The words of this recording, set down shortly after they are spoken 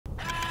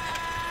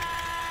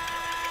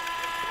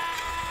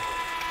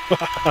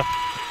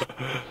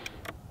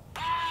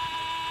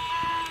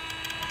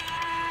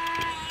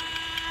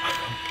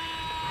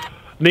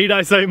Need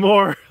I say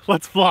more?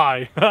 Let's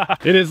fly.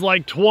 It is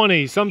like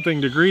 20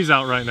 something degrees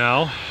out right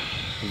now.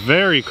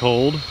 Very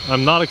cold.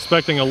 I'm not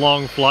expecting a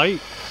long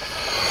flight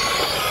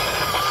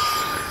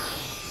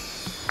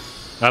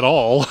at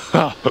all.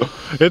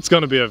 It's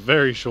gonna be a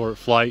very short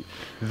flight.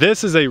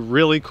 This is a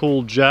really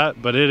cool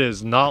jet, but it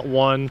is not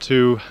one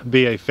to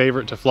be a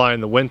favorite to fly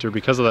in the winter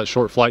because of that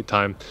short flight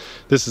time.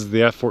 This is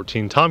the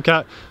F-14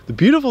 Tomcat. The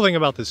beautiful thing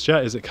about this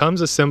jet is it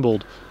comes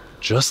assembled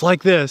just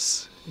like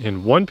this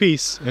in one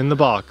piece in the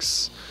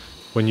box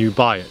when you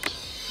buy it.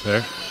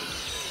 There.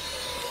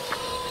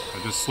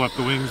 I just swept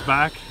the wings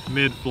back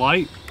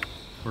mid-flight.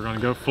 We're gonna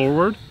go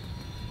forward.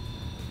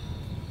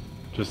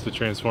 Just to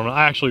transform it.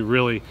 I actually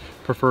really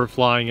prefer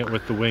flying it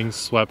with the wings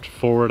swept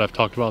forward. I've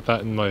talked about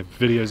that in my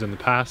videos in the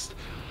past.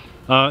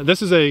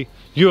 This is a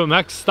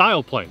UMX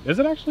style plane. Is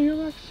it actually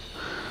UMX?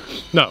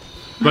 No,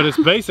 but it's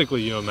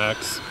basically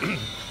UMX.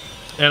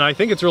 And I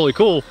think it's really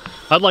cool.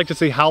 I'd like to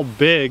see how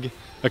big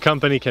a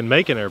company can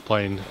make an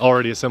airplane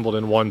already assembled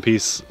in one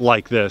piece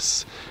like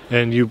this.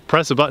 And you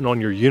press a button on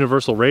your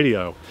universal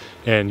radio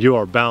and you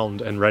are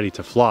bound and ready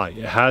to fly.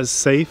 It has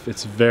safe,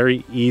 it's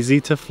very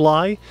easy to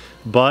fly,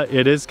 but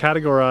it is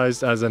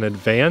categorized as an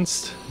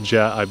advanced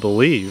jet, I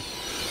believe,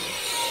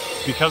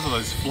 because of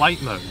those flight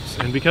modes.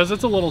 And because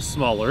it's a little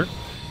smaller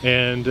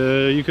and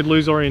you could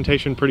lose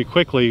orientation pretty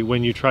quickly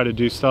when you try to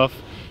do stuff.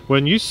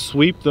 When you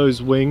sweep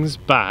those wings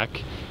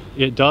back,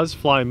 it does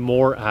fly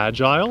more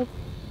agile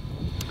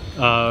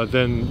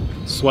than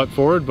swept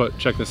forward, but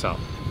check this out.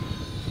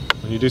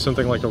 When you do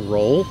something like a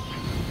roll,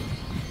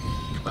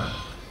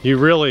 you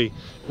really,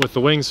 with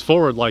the wings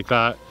forward like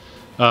that,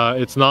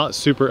 it's not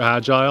super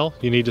agile.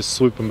 You need to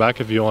swoop them back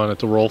if you want it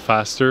to roll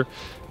faster.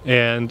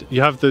 And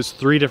you have those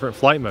 3 different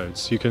flight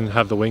modes. You can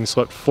have the wings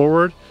swept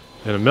forward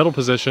in a middle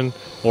position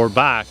or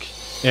back.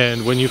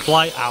 And when you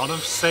fly out of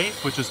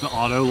safe, which is the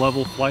auto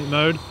level flight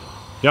mode,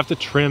 you have to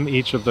trim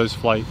each of those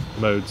flight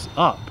modes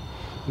up.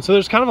 And so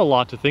there's kind of a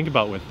lot to think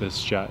about with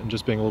this jet, and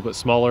just being a little bit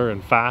smaller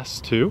and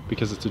fast too,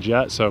 because it's a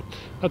jet. So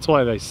that's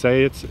why they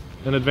say it's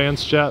an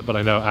advanced jet, but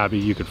I know, Abby,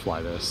 you could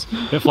fly this.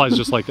 It flies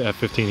just like the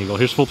F-15 Eagle.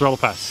 Here's full throttle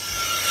pass.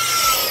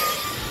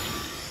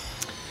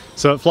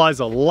 So it flies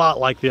a lot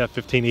like the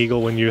F-15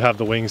 Eagle when you have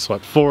the wings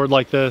swept forward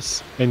like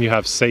this, and you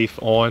have safe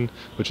on,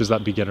 which is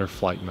that beginner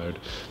flight mode.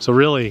 So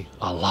really,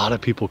 a lot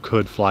of people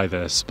could fly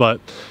this,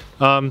 but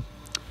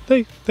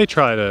they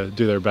try to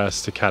do their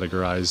best to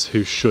categorize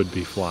who should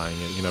be flying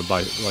it, you know, by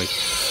like,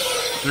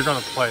 they're gonna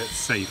play it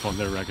safe on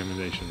their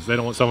recommendations. They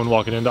don't want someone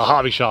walking into a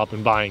hobby shop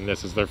and buying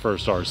this as their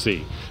first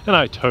RC. And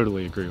I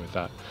totally agree with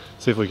that.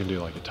 See if we can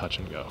do like a touch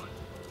and go.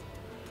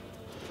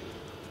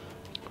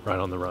 Right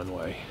on the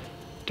runway.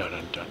 Dun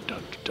dun dun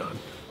dun dun.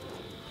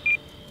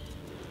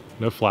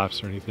 No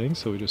flaps or anything,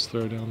 so we just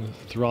throw down the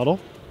throttle.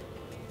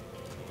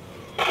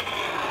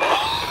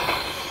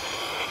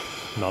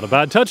 Not a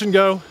bad touch and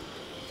go.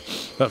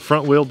 That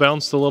front wheel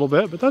bounced a little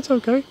bit, but that's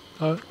okay.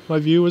 My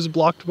view was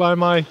blocked by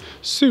my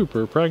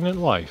super pregnant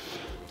wife.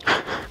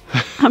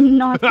 I'm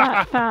not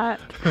that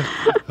fat.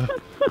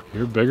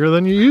 You're bigger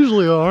than you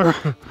usually are.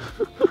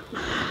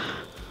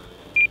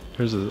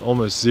 Here's an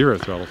almost 0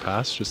 throttle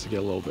pass, just to get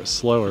a little bit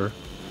slower.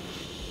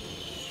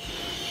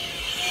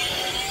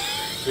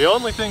 The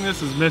only thing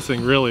this is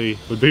missing really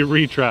would be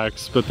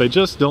retracts, but they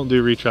just don't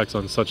do retracts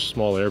on such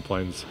small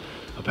airplanes.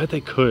 I bet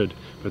they could,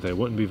 but they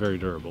wouldn't be very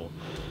durable.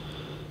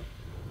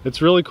 It's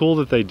really cool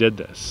that they did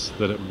this,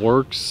 that it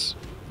works.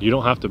 You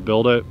don't have to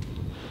build it.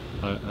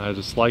 I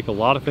just like a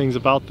lot of things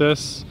about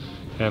this,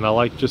 and I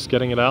like just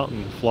getting it out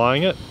and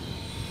flying it.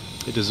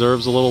 It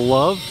deserves a little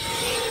love.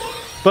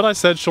 But I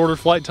said shorter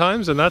flight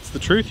times, and that's the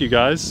truth, you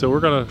guys. So we're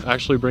gonna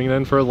actually bring it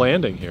in for a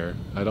landing here.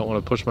 I don't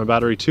want to push my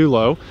battery too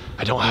low.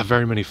 I don't have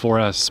very many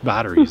 4S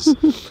batteries,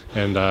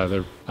 and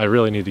I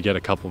really need to get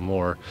a couple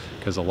more,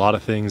 because a lot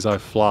of things I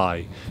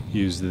fly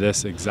use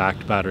this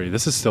exact battery.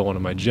 This is still one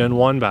of my Gen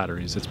 1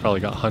 batteries. It's probably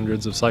got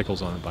hundreds of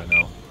cycles on it by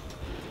now.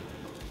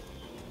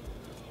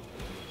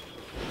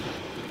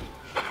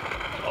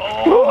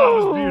 Oh, that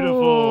was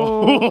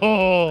beautiful.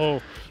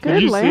 Whoa.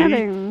 Good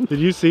landing. Did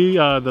you see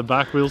the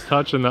back wheels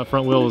touch and that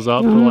front wheel was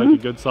up for like a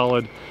good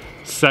solid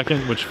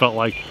second, which felt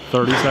like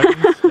 30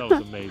 seconds? That was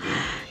amazing.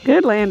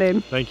 Good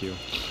landing. Thank you.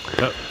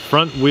 That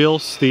front wheel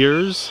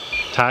steers,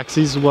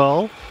 taxis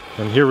well.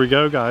 And here we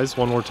go, guys,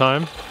 one more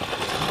time.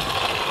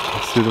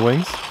 Let's do the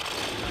wings.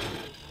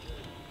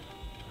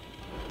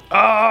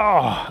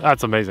 Oh,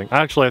 that's amazing.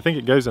 Actually, I think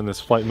it goes in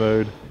this flight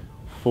mode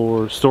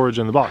for storage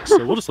in the box.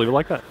 So we'll just leave it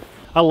like that.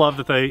 I love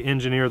that they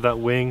engineered that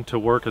wing to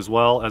work as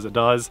well as it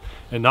does.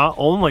 And not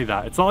only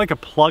that, it's not like a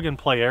plug and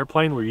play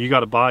airplane where you got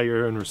to buy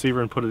your own receiver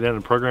and put it in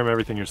and program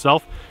everything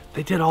yourself.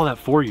 They did all that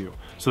for you.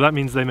 So that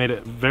means they made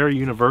it very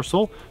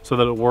universal so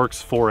that it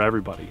works for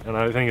everybody. And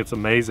I think it's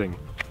amazing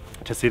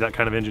to see that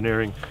kind of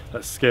engineering,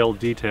 that scale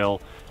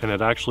detail, and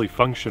it actually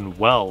functioned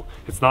well.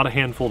 It's not a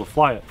handful to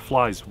fly, it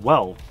flies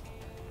well.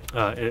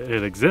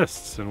 it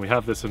exists, and we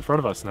have this in front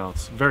of us now.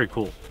 It's very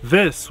cool.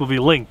 This will be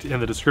linked in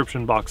the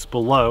description box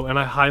below, and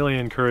I highly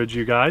encourage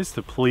you guys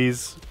to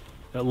please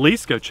at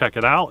least go check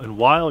it out, and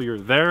while you're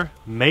there,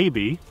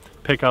 maybe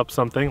pick up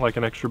something like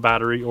an extra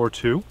battery or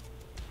two.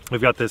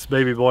 We've got this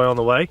baby boy on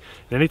the way,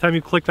 and anytime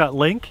you click that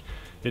link,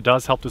 it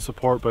does help to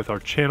support both our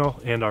channel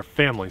and our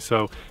family.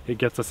 So it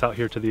gets us out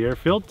here to the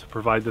airfield to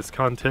provide this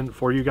content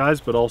for you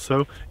guys, but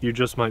also you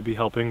just might be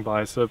helping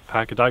buy us a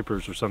pack of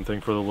diapers or something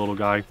for the little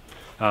guy.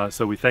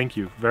 So we thank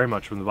you very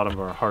much from the bottom of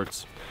our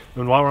hearts.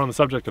 And while we're on the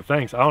subject of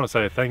thanks, I want to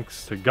say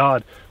thanks to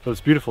God for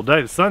this beautiful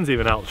day. The sun's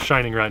even out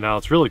shining right now.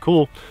 It's really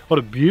cool. What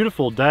a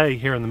beautiful day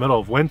here in the middle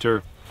of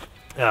winter.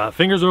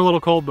 Fingers are a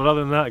little cold, but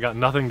other than that, I got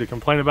nothing to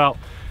complain about.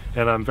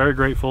 And I'm very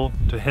grateful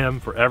to him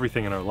for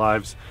everything in our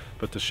lives.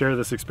 But to share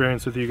this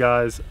experience with you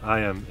guys, I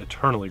am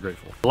eternally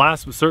grateful.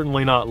 Last but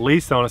certainly not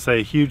least, I want to say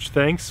a huge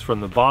thanks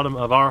from the bottom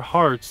of our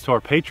hearts to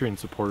our Patreon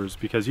supporters,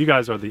 because you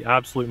guys are the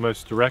absolute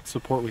most direct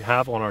support we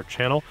have on our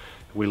channel.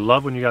 We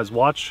love when you guys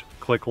watch,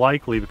 click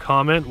like, leave a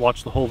comment,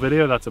 watch the whole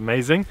video. That's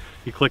amazing.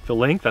 You click the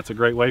link. That's a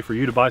great way for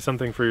you to buy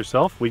something for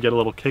yourself. We get a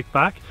little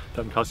kickback.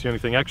 Doesn't cost you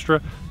anything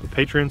extra. But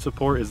Patreon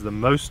support is the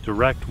most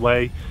direct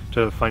way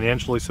to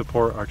financially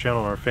support our channel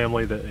and our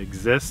family that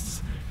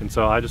exists. And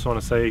so I just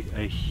want to say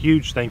a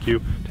huge thank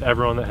you to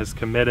everyone that has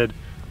committed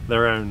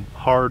their own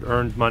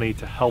hard-earned money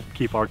to help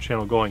keep our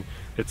channel going.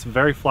 It's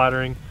very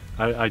flattering.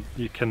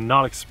 You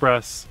cannot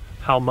express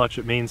how much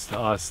it means to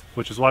us,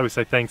 which is why we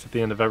say thanks at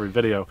the end of every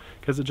video,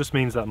 because it just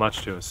means that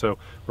much to us. So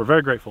we're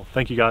very grateful.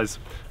 Thank you guys.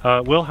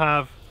 We'll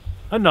have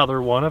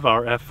another one of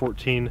our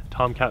F-14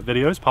 Tomcat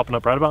videos popping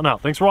up right about now.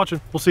 Thanks for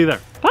watching. We'll see you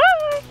there. Bye.